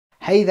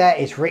Hey there,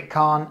 it's Rick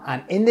Khan,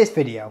 and in this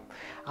video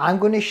I'm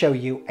going to show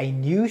you a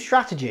new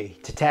strategy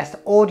to test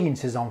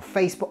audiences on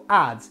Facebook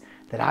ads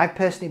that I've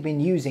personally been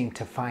using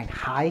to find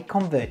high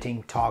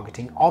converting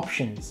targeting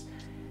options.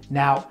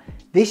 Now,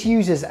 this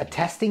uses a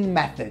testing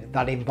method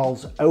that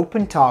involves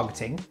open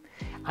targeting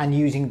and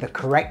using the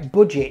correct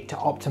budget to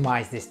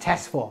optimize this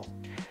test for.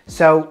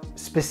 So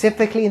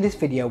specifically in this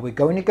video, we're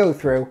going to go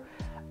through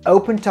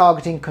open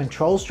targeting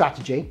control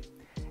strategy,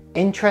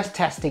 interest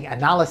testing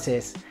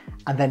analysis,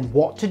 and then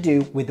what to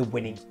do with the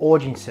winning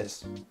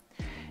audiences.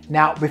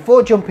 Now,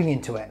 before jumping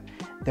into it,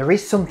 there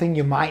is something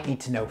you might need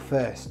to know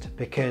first,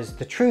 because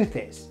the truth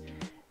is,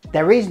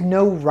 there is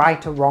no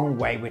right or wrong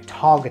way with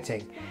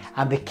targeting,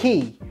 and the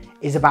key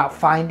is about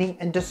finding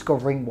and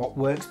discovering what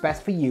works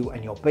best for you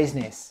and your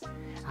business.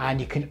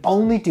 And you can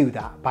only do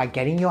that by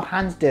getting your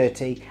hands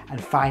dirty and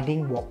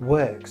finding what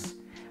works.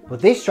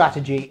 But this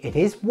strategy, it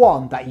is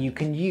one that you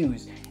can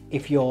use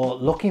if you're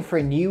looking for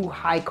a new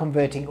high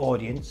converting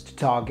audience to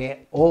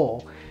target,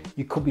 or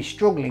you could be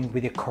struggling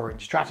with your current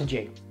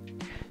strategy.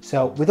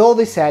 So with all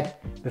this said,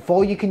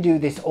 before you can do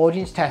this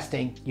audience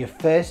testing, you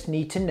first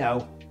need to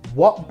know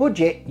what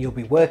budget you'll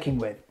be working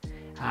with.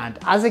 And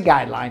as a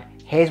guideline,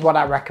 here's what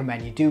I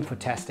recommend you do for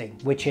testing,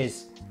 which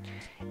is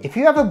if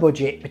you have a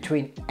budget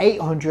between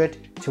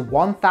 $800 to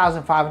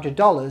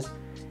 $1,500,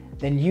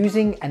 then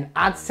using an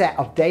ad set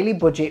of daily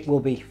budget will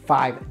be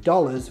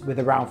 $5 with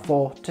around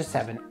 4 to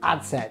 7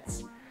 ad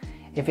sets.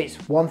 If it's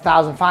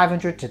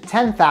 $1,500 to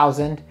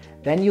 $10,000,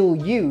 then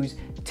you'll use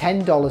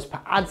 $10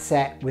 per ad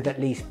set with at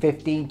least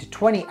 15 to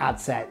 20 ad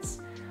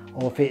sets.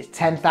 Or if it's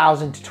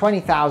 $10,000 to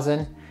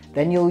 $20,000,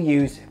 then you'll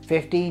use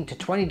 $15 to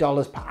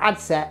 $20 per ad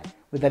set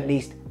with at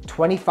least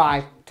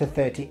 25 to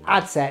 30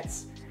 ad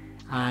sets.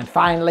 And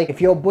finally, if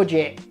your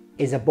budget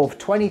is above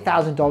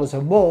 $20,000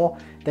 or more,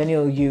 then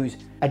you'll use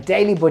a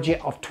daily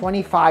budget of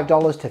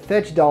 $25 to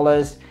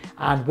 $30,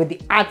 and with the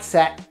ad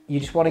set, you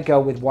just want to go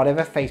with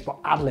whatever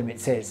Facebook ad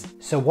limits is.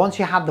 So once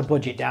you have the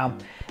budget down,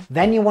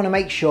 then you want to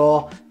make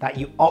sure that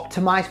you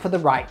optimize for the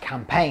right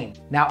campaign.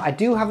 Now, I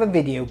do have a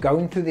video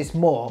going through this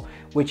more,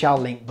 which I'll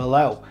link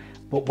below,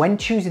 but when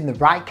choosing the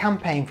right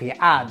campaign for your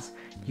ads,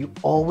 you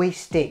always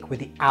stick with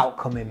the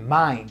outcome in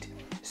mind.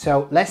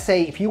 So let's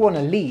say if you want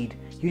a lead,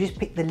 you just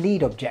pick the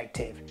lead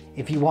objective.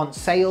 If you want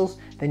sales,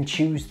 then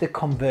choose the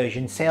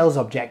conversion sales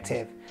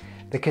objective,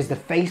 because the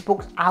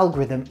Facebook's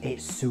algorithm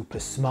is super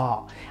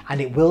smart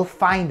and it will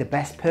find the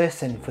best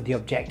person for the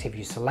objective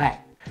you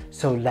select.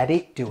 So let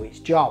it do its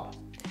job.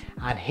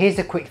 And here's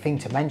a quick thing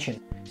to mention.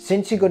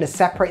 Since you're going to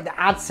separate the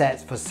ad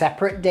sets for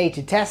separate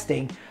data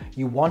testing,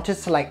 you want to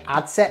select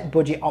ad set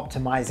budget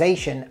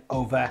optimization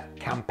over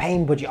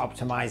campaign budget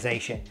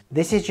optimization.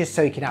 This is just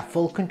so you can have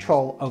full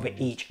control over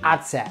each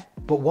ad set.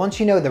 But once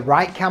you know the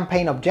right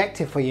campaign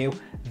objective for you,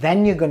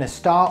 then you're going to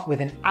start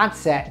with an ad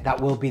set that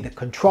will be the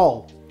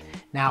control.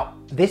 Now,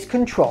 this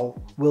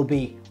control will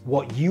be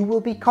what you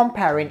will be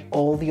comparing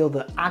all the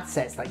other ad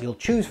sets that you'll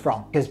choose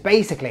from. Because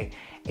basically,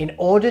 in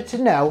order to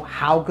know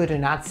how good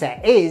an ad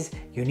set is,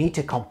 you need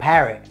to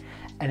compare it.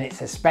 And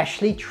it's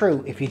especially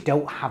true if you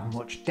don't have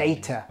much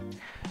data.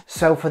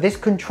 So for this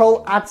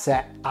control ad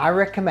set, I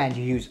recommend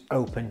you use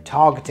open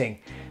targeting,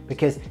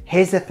 because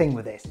here's the thing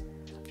with this.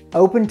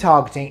 Open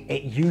targeting,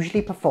 it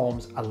usually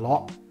performs a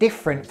lot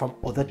different from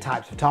other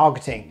types of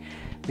targeting,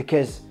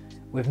 because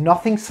with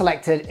nothing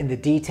selected in the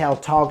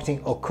detailed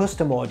targeting or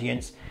custom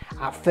audience,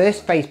 at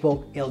first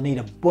Facebook, it'll need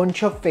a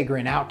bunch of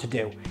figuring out to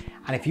do.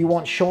 And if you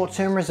want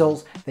short-term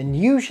results, then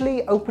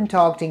usually open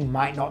targeting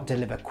might not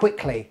deliver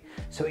quickly.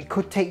 So it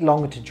could take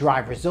longer to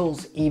drive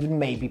results, even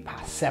maybe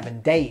past 7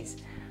 days.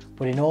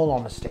 But in all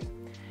honesty,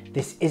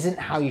 this isn't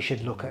how you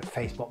should look at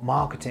Facebook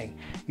marketing.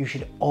 You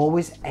should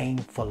always aim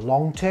for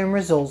long-term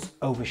results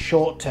over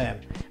short-term,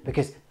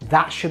 because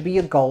that should be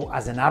your goal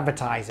as an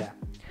advertiser.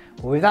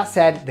 But with that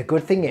said, the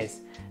good thing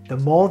is, the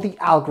more the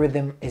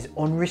algorithm is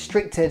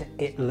unrestricted,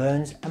 it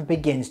learns and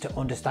begins to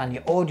understand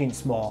your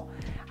audience more.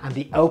 And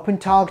the open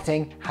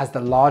targeting has the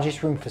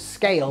largest room for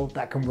scale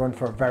that can run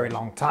for a very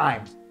long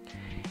time.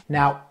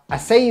 Now, I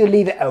say you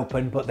leave it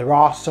open, but there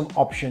are some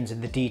options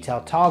in the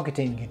detailed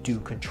targeting you do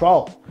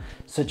control,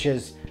 such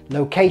as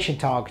location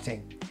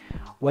targeting,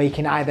 where you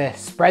can either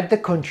spread the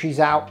countries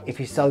out if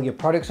you sell your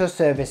products or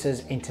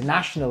services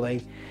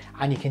internationally,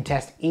 and you can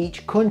test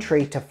each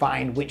country to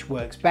find which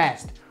works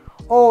best.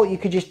 Or you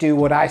could just do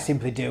what I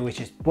simply do,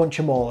 which is bunch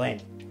them all in.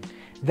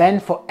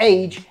 Then for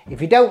age,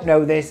 if you don't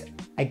know this,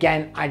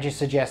 again, I just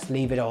suggest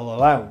leave it all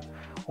alone.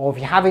 Or if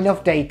you have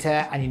enough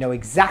data and you know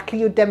exactly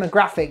your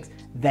demographics,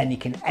 then you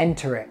can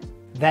enter it.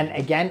 Then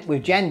again,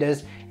 with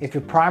genders, if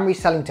you're primarily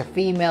selling to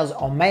females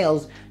or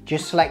males,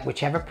 just select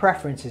whichever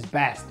preference is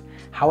best.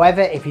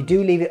 However, if you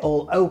do leave it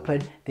all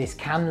open, this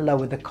can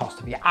lower the cost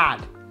of your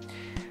ad.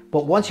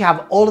 But once you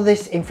have all of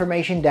this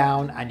information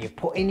down and you've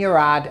put in your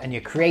ad and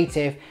you're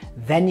creative,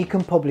 then you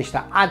can publish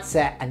that ad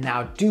set and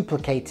now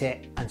duplicate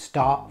it and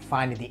start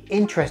finding the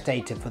interest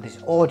data for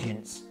this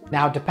audience.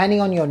 Now,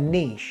 depending on your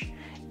niche,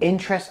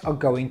 interests are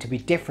going to be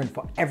different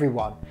for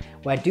everyone,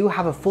 where I do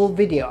have a full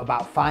video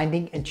about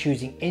finding and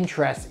choosing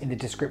interests in the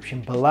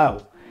description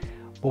below.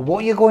 But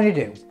what you're going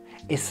to do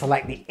is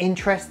select the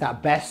interest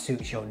that best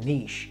suits your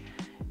niche.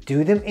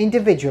 Do them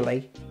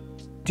individually,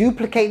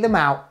 duplicate them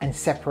out and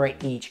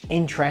separate each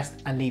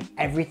interest and leave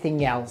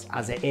everything else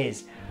as it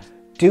is.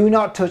 Do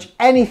not touch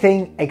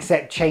anything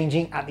except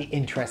changing at the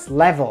interest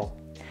level.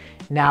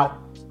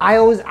 Now, I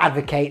always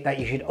advocate that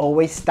you should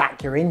always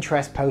stack your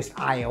interest post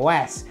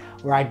iOS,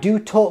 where I do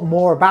talk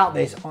more about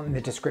this on the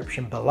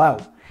description below,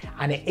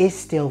 and it is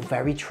still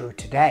very true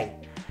today.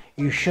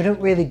 You shouldn't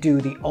really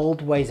do the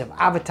old ways of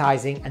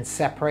advertising and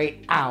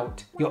separate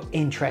out your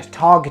interest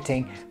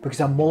targeting because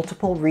of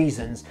multiple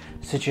reasons,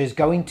 such as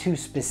going too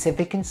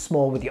specific and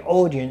small with your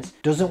audience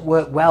doesn't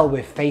work well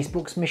with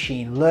Facebook's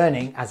machine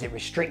learning as it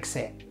restricts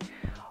it.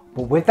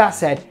 But with that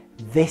said,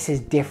 this is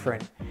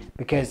different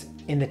because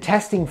in the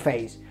testing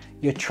phase,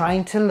 you're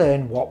trying to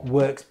learn what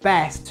works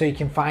best so you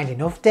can find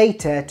enough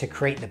data to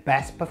create the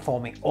best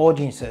performing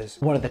audiences.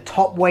 One of the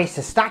top ways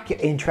to stack your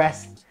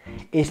interests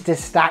is to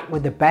stack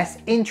with the best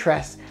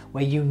interests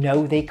where you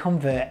know they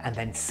convert and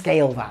then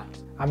scale that.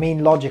 I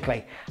mean,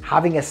 logically,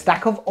 having a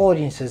stack of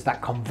audiences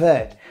that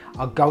convert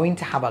are going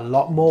to have a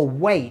lot more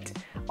weight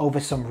over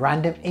some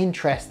random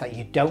interests that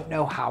you don't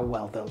know how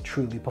well they'll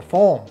truly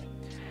perform.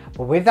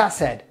 But with that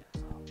said,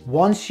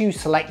 once you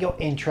select your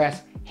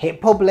interest,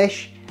 hit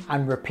publish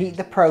and repeat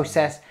the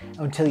process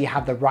until you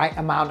have the right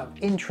amount of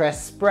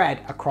interest spread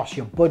across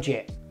your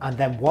budget. And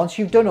then once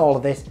you've done all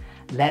of this,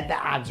 let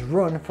the ads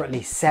run for at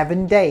least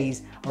 7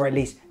 days or at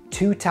least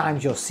 2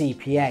 times your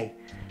CPA.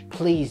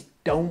 Please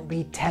don't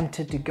be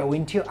tempted to go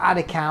into your ad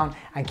account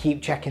and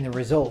keep checking the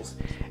results.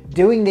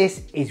 Doing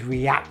this is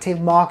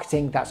reactive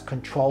marketing that's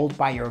controlled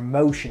by your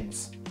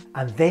emotions,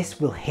 and this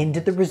will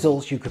hinder the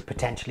results you could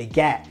potentially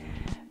get.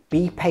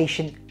 Be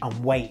patient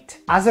and wait.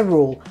 As a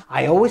rule,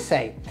 I always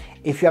say,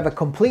 if you have a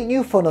complete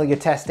new funnel you're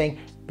testing,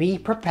 be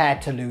prepared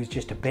to lose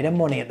just a bit of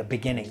money at the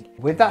beginning.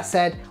 With that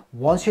said,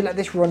 once you let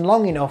this run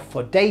long enough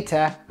for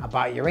data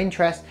about your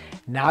interest,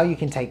 now you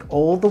can take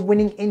all the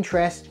winning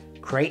interests,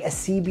 create a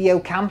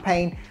CBO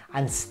campaign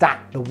and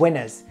stack the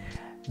winners.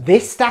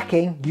 This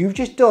stacking you've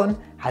just done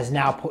has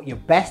now put your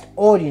best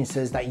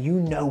audiences that you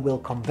know will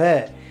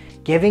convert,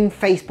 giving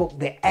Facebook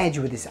the edge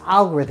with this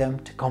algorithm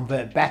to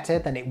convert better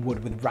than it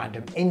would with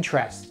random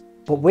interests.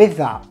 But with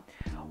that,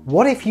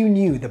 what if you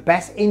knew the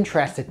best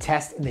interest to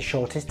test in the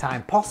shortest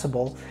time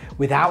possible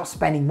without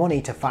spending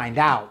money to find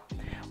out?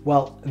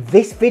 Well,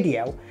 this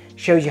video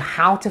shows you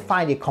how to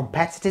find your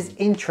competitors'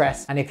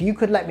 interests, and if you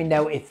could let me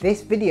know if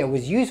this video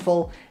was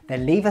useful,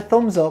 then leave a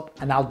thumbs up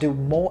and I'll do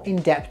more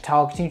in-depth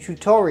targeting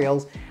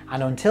tutorials,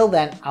 and until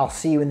then, I'll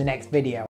see you in the next video.